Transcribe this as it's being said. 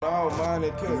All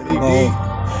that kept me deep.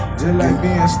 Just like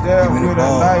being stabbed with a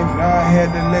knife. Now I had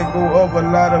to let go of a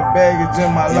lot of baggage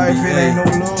in my life. It ain't no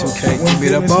love. 2K, give me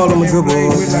the ball, I'ma dribble.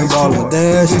 Give me the ball, I'ma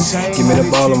dash. Give me the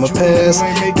ball, I'ma pass.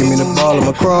 Give me the ball,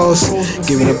 I'ma cross.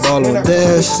 Give me the ball, I'ma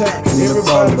dash. Give me the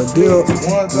ball, I'ma dip.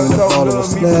 Give me the ball, I'ma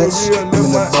snatch. Give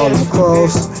me the ball, I'ma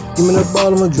cross. Give me the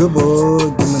ball, I'ma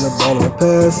dribble. Give me the ball, I'ma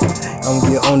pass. I'ma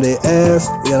get on their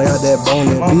ass. Yeah, I got that bone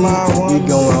and beat. We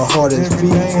going hard as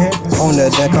feet. On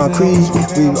that concrete.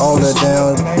 We all that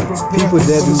down. People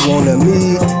that we wanna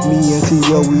meet. Me and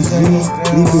T.O. we meet.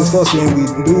 We can fucking we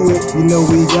do it. You know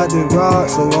we got the rod,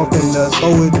 so I'm finna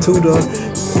throw it to the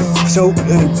choke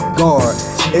and guard.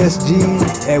 SG,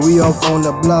 and we up on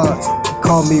the block.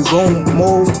 Call me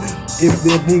Romo. If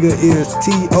that nigga is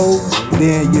T.O.,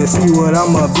 then you see what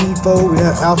I'ma be for.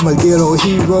 Yeah, I'm a ghetto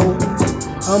hero.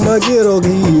 I'm a ghetto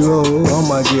hero.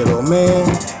 I'm a ghetto man.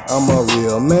 I'm a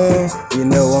real man. You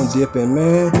know I'm dipping,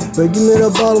 man. But give me the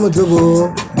ball, I'ma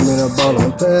dribble. Give me the ball,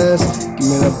 I'ma pass. Give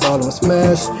me the ball, I'ma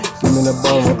smash. Give me the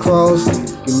ball, I'ma cross.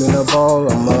 Give me the ball,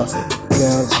 I'ma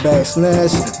down back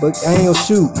snatch. But I ain't gonna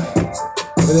shoot.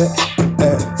 But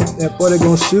that boy they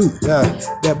gon' shoot. Yeah,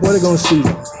 that boy they gon' shoot.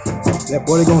 That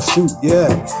boy they gon' shoot. Yeah,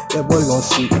 that boy they gon'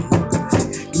 shoot.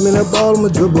 Give me the ball, I'ma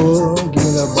dribble. Give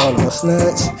me the ball, I'ma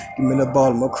snatch. Give me the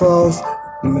ball, I'ma cross.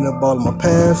 Give me the ball, I'ma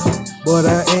pass. But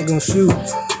I ain't gon' shoot.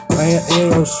 I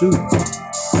ain't gon' shoot.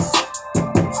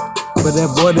 But that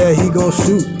boy there, he gon'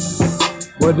 shoot.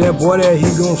 But that boy there, he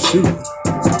gon' shoot.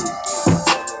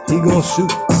 He gon'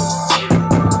 shoot.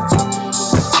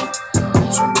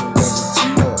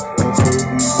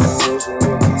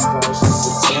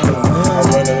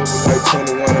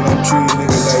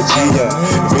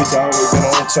 Bitch, I always been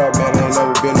on top, man. I ain't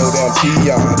never been no damn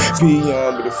peon.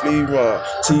 Peon with the flea run.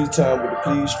 T-time with the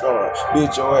police run.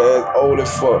 Bitch, your ass old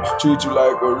as fuck. Treat you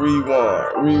like a rerun.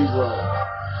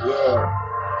 Yeah.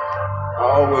 I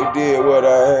always did what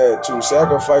I had to.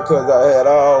 Sacrifice cause I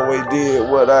always did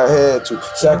what I had to.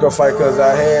 Sacrifice cause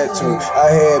I had to. I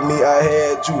had me, I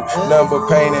had you. Nothing but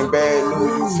pain and bad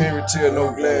news. You fairy tale,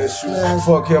 no glass shoe.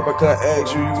 Fuck help, I can't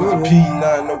ask you. You was a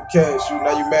P9, no cash you.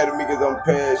 Now you mad at me cause I'm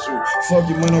past you. Fuck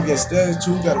your money, I'm getting stashed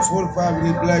too. Got a 45 and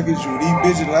this black as you. These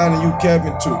bitches lying, you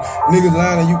capping too. Niggas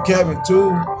lying, you capping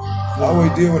too. I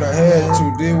always did what I had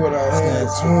to. Did what I had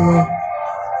to.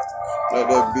 Let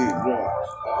that beat drop.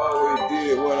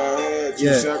 Did what I had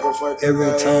to, sacrifice every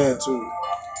time to.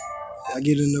 I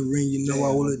get in the ring, you know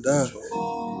I will it down.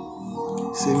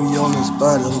 See me on the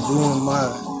spot, I'm doing my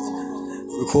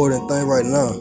recording thing right now.